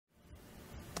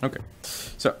Okay,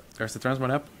 so there's the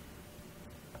Transmart app.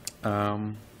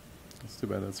 It's too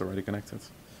bad that's already connected. So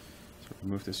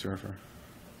remove the server.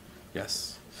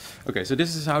 Yes. Okay, so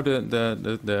this is how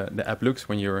the app looks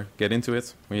when you get into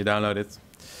it, when you download it.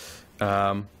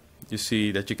 You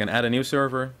see that you can add a new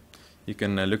server. You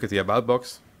can look at the About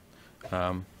box.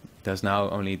 There's now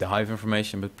only the Hive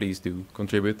information, but please do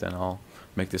contribute and I'll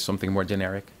make this something more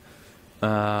generic.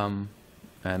 And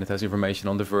it has information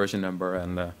on the version number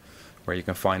and where you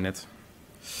can find it.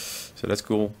 So that's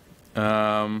cool.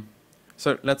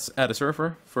 So let's add a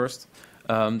server first.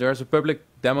 There's a public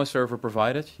demo server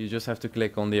provided. You just have to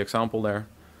click on the example there.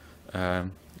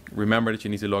 Remember that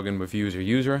you need to log in with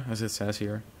user, as it says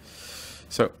here.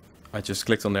 So I just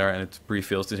clicked on there and it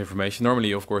pre-fills this information.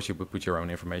 Normally, of course, you would put your own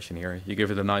information here. You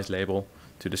give it a nice label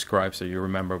to describe so you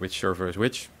remember which server is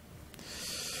which.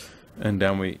 And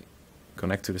then we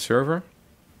connect to the server.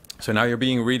 So now you're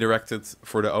being redirected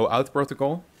for the OAuth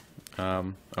protocol.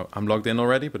 I'm logged in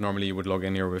already, but normally you would log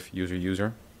in here with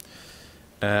user.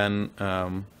 And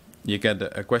you get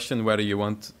a question whether you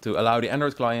want to allow the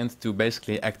Android client to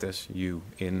basically act as you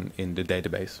in the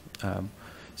database.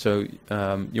 So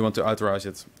you want to authorize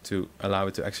it to allow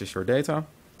it to access your data.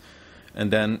 And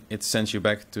then it sends you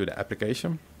back to the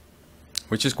application,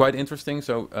 which is quite interesting.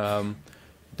 So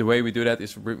the way we do that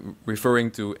is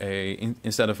referring to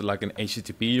instead of like an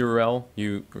HTTP URL,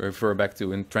 you refer back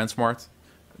to in Transmart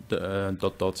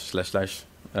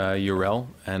 //URL,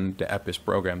 and the app is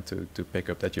programmed to pick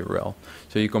up that URL.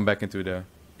 So you come back into the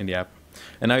app.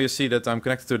 And now you see that I'm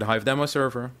connected to the Hive demo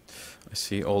server. I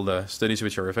see all the studies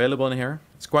which are available in here.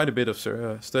 It's quite a bit of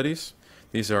studies.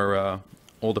 These are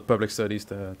all the public studies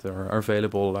that are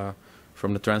available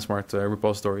from the Transmart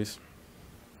repositories.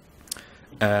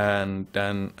 And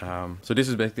then, so this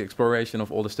is basically exploration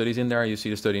of all the studies in there. You see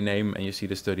the study name and you see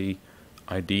the study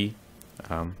ID.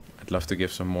 I'd love to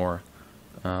give some more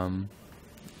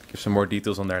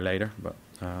details on there later, but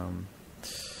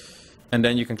and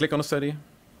then you can click on a study,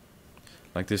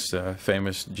 like this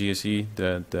famous GSE,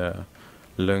 the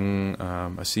lung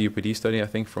a COPD study, I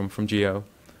think from Geo,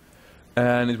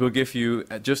 and it will give you,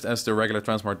 just as the regular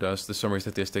Transmart does, the summary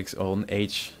statistics on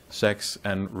age, sex,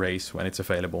 and race when it's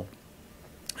available.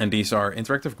 And these are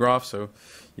interactive graphs, so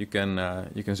you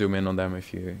can zoom in on them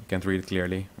if you can't read it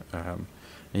clearly.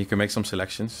 And you can make some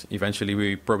selections. Eventually,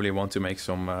 we probably want to make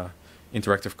some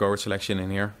interactive cohort selection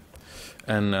in here.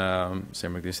 And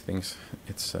same with these things.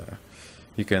 It's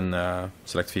you can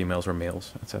select females or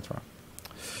males, etc.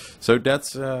 So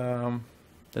that's the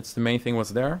main thing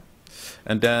what's there.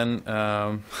 And then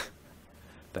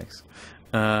thanks.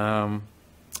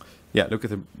 Yeah, look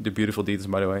at the beautiful details,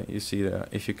 by the way. You see,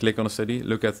 if you click on a study,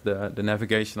 look at the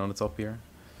navigation on the top here.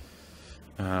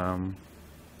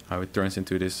 How it turns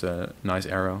into this nice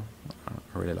arrow. I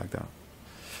really like that.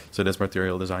 So that's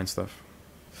material design stuff.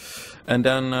 And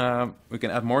then we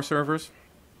can add more servers.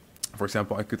 For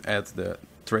example, I could add the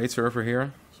trade server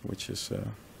here, which is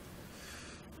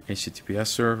HTTPS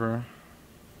server.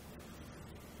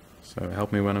 So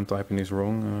help me when I'm typing this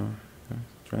wrong.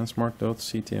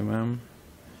 Transmart.ctmm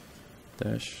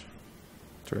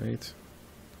trade.nl.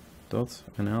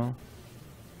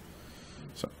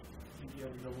 So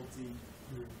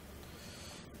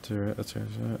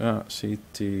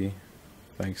CT,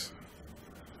 thanks.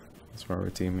 That's for our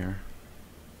team here.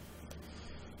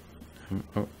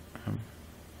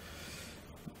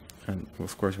 And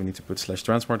of course we need to put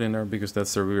 /transmart in there because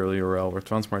that's the real URL where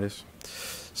Transmart is.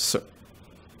 So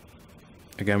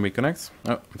again, we connect.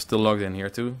 Oh, I'm still logged in here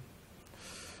too.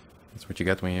 That's what you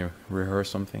get when you rehearse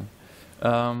something.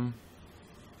 So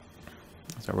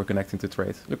we're connecting to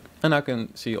trade. Look, and I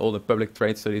can see all the public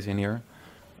trade studies in here.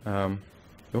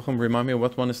 Jochem, remind me,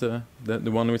 what one is the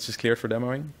one which is cleared for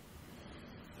demoing?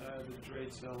 The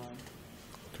trade cell line.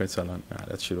 Trade cell line.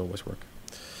 That should always work.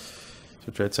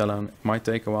 So trade cell line might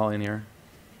take a while in here.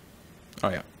 Oh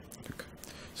yeah. Look.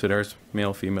 So there's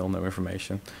male, female, no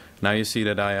information. Now you see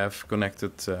that I have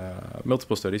connected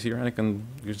multiple studies here, and I can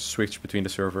just switch between the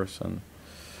servers and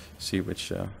see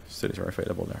which studies are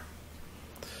available there.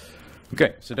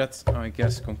 Okay, so that, I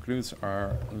guess, concludes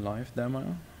our live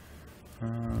demo.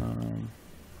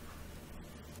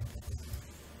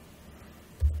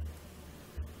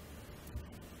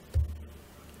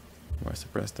 Where's the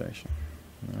presentation?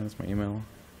 That's my email.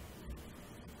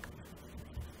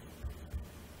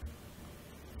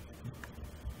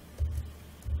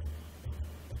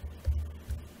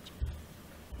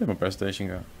 Where'd my presentation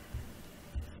go?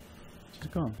 It's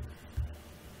gone.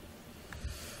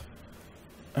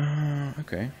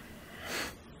 Okay.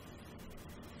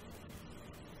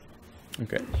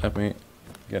 Okay, let me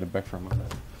get it back for a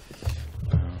moment.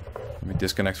 Let me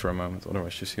disconnect for a moment,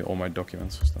 otherwise you see all my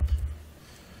documents and stuff.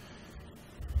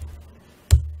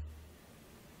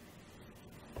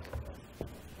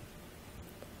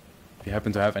 If you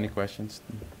happen to have any questions,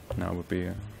 now would be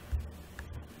a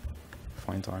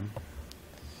fine time.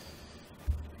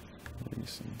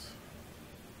 Recent.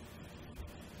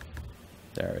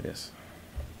 There it is.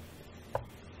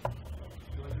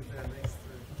 What is the next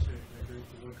feature you're going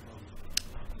to work on?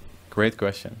 Great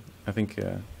question. I think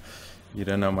you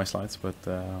don't know my slides, but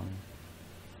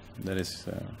that is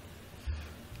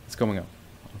it's coming up.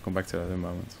 I'll come back to that in a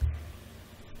moment.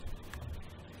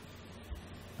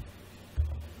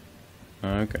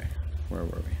 Okay, where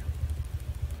were we?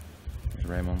 Here's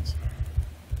Raymond.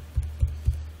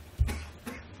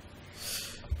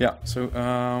 Yeah, so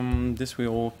this we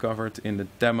all covered in the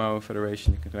demo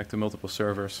federation. You can connect to multiple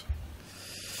servers.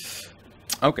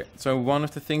 Okay, so one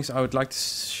of the things I would like to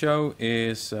show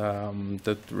is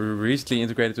that we recently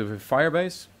integrated with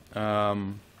Firebase,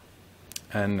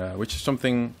 and which is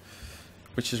something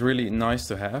which is really nice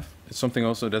to have. It's something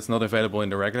also that's not available in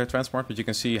the regular Transmart, but you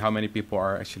can see how many people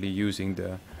are actually using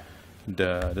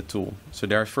the tool. So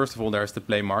there's, first of all, there's the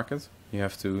Play Market. You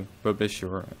have to publish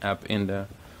your app in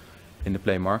the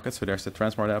Play Market. So there's the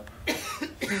Transmart app,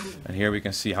 and here we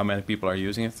can see how many people are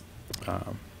using it.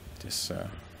 It's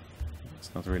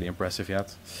not really impressive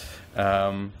yet.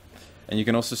 And you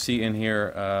can also see in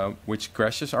here which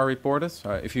crashes are reported.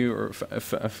 If you're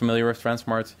familiar with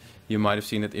Transmart, you might have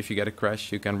seen that if you get a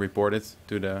crash, you can report it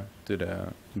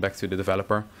back to the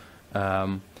developer.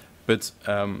 But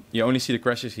you only see the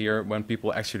crashes here when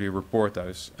people actually report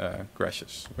those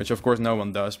crashes, which of course no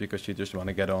one does because you just want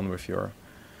to get on with your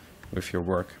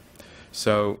work.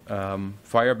 So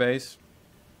Firebase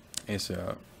is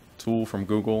a tool from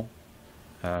Google.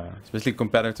 It's basically a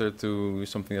competitor to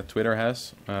something that Twitter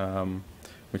has,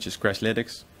 which is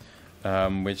Crashlytics,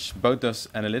 which both does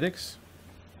analytics.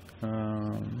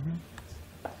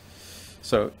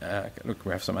 So look,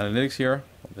 we have some analytics here.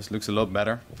 This looks a lot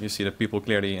better. You see that people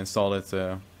clearly installed it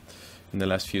in the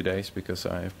last few days because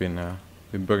I've been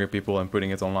bugging people and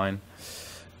putting it online.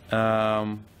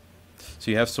 So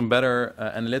you have some better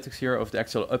analytics here of the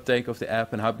actual uptake of the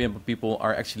app and how many people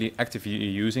are actually actively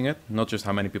using it, not just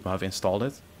how many people have installed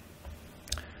it.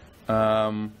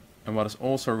 And what is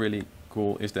also really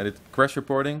cool is that it crash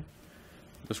reporting.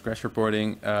 Does crash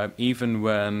reporting even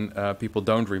when people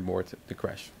don't report the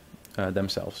crash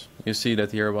themselves. You see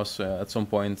that here was at some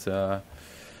point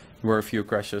were a few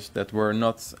crashes that were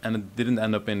not, and it didn't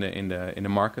end up in the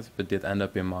market, but did end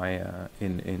up in my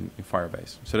in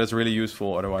Firebase. So that's really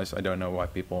useful. Otherwise, I don't know why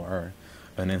people are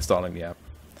uninstalling the app.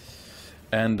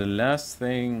 And the last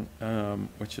thing,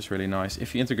 which is really nice,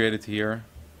 if you integrate it here,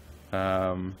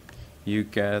 you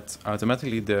get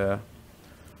automatically the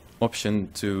option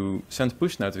to send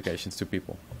push notifications to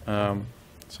people.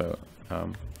 So I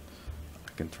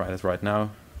can try that right now.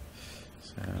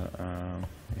 So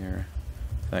here.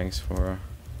 Thanks for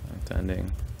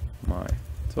attending my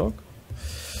talk.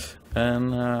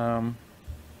 And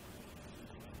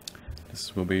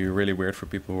this will be really weird for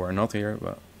people who are not here,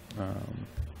 but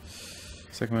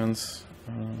segments,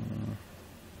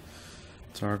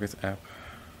 target app.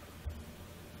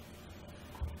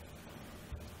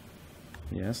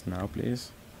 Yes, now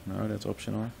please. No, that's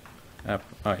optional. App.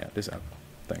 Oh yeah, this app.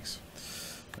 Thanks.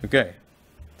 Okay.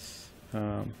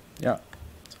 Yeah,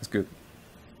 that's good.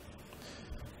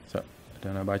 So, I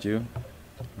don't know about you,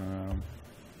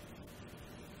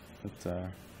 but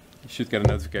you should get a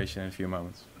notification in a few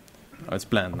moments. Oh, it's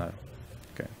planned now.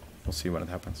 Okay, we'll see when it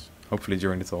happens. Hopefully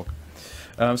during the talk.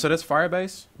 So that's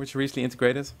Firebase, which recently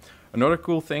integrated. Another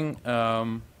cool thing,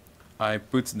 I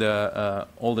put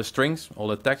all the strings, all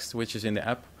the text which is in the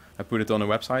app, I put it on a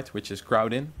website which is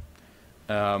Crowdin,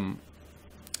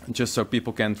 just so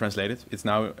people can translate it. It's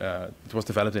now it was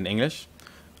developed in English,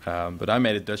 but I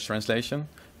made a Dutch translation.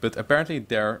 But apparently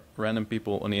there are random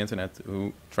people on the internet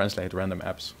who translate random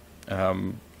apps,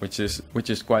 which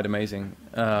is quite amazing.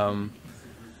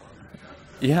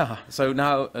 Yeah, so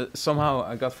now somehow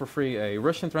I got for free a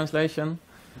Russian translation,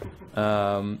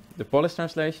 the Polish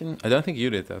translation. I don't think you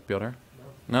did that, Piotr.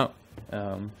 No.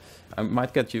 I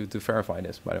might get you to verify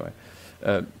this, by the way.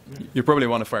 You probably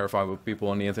want to verify what people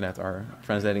on the internet are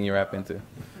translating your app into.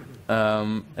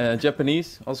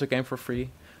 Japanese also came for free.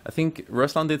 I think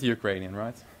Ruslan did Ukrainian,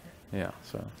 right? Yeah,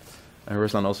 so. And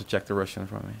Ruslan also checked the Russian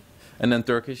for me. And then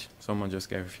Turkish, someone just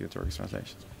gave a few Turkish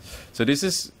translations. So this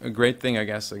is a great thing, I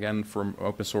guess, again, from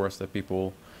open source, that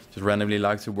people just randomly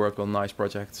like to work on nice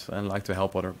projects and like to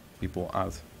help other people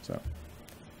out. So,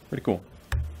 pretty cool.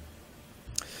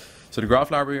 So the graph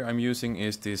library I'm using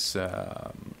is this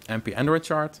MP Android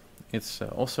chart. It's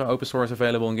also open source,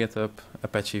 available on GitHub,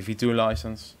 Apache v2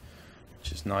 license,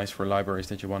 which is nice for libraries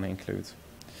that you want to include.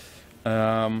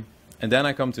 And then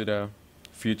I come to the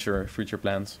future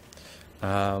plans.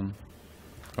 Oh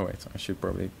wait, I should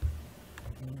probably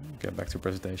get back to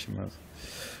presentation mode.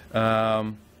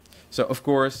 So of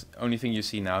course, only thing you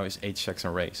see now is age, sex,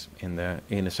 and race in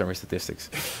the summary statistics.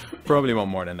 Probably want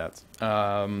more than that.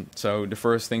 So the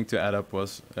first thing to add up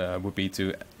would be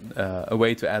to a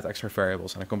way to add extra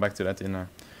variables, and I'll come back to that in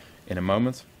a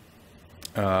moment.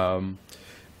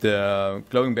 The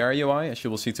glowing bear UI, as you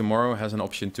will see tomorrow, has an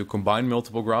option to combine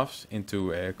multiple graphs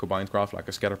into a combined graph, like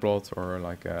a scatter plot or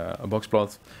like a box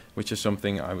plot, which is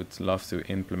something I would love to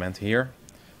implement here.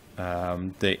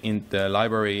 The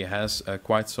library has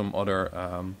quite some other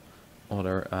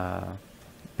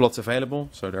plots available.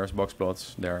 So there's box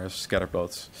plots, there's scatter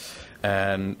plots,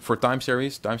 and for time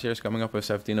series coming up with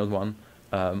 17.01,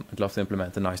 I'd love to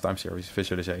implement a nice time series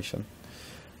visualization.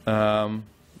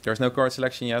 There's no card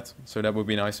selection yet, so that would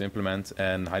be nice to implement,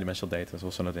 and high dimensional data is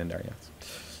also not in there yet.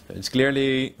 It's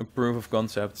clearly a proof of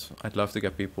concept. I'd love to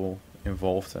get people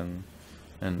involved and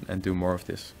do more of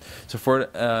this. So for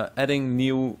adding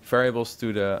new variables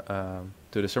to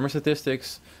the summer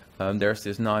statistics, there's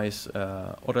this nice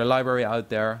other library out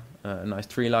there, a nice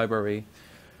tree library,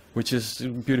 which is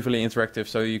beautifully interactive.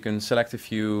 So you can select a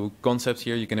few concepts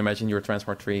here. You can imagine your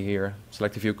transport tree here.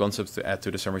 Select a few concepts to add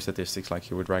to the summary statistics, like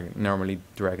you would normally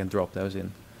drag and drop those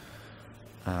in.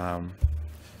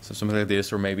 So something like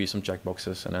this, or maybe some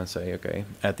checkboxes, and then say, okay,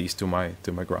 add these to my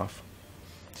graph.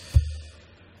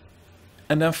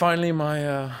 And then finally,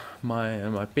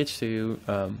 my pitch to you.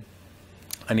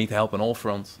 I need help on all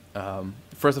fronts.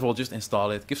 First of all, just install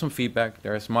it, give some feedback.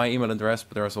 There's my email address,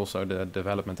 but there's also the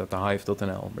development at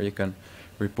thehive.nl, where you can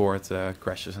report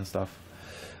crashes and stuff.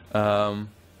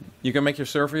 You can make your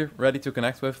server ready to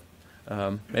connect with.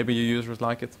 Maybe your users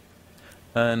like it.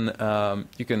 And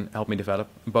you can help me develop.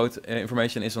 Both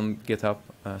information is on GitHub,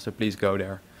 so please go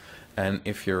there. And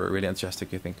if you're really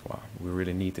enthusiastic, you think, wow, we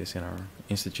really need this in our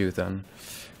institute, then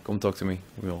come talk to me.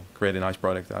 We'll create a nice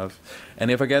product out of. And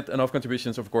if I get enough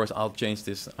contributions, of course, I'll change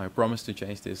this. I promise to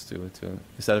change this to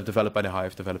instead of developed by the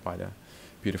Hive, developed by the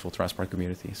beautiful transport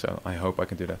community. So I hope I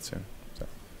can do that soon. So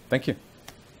thank you.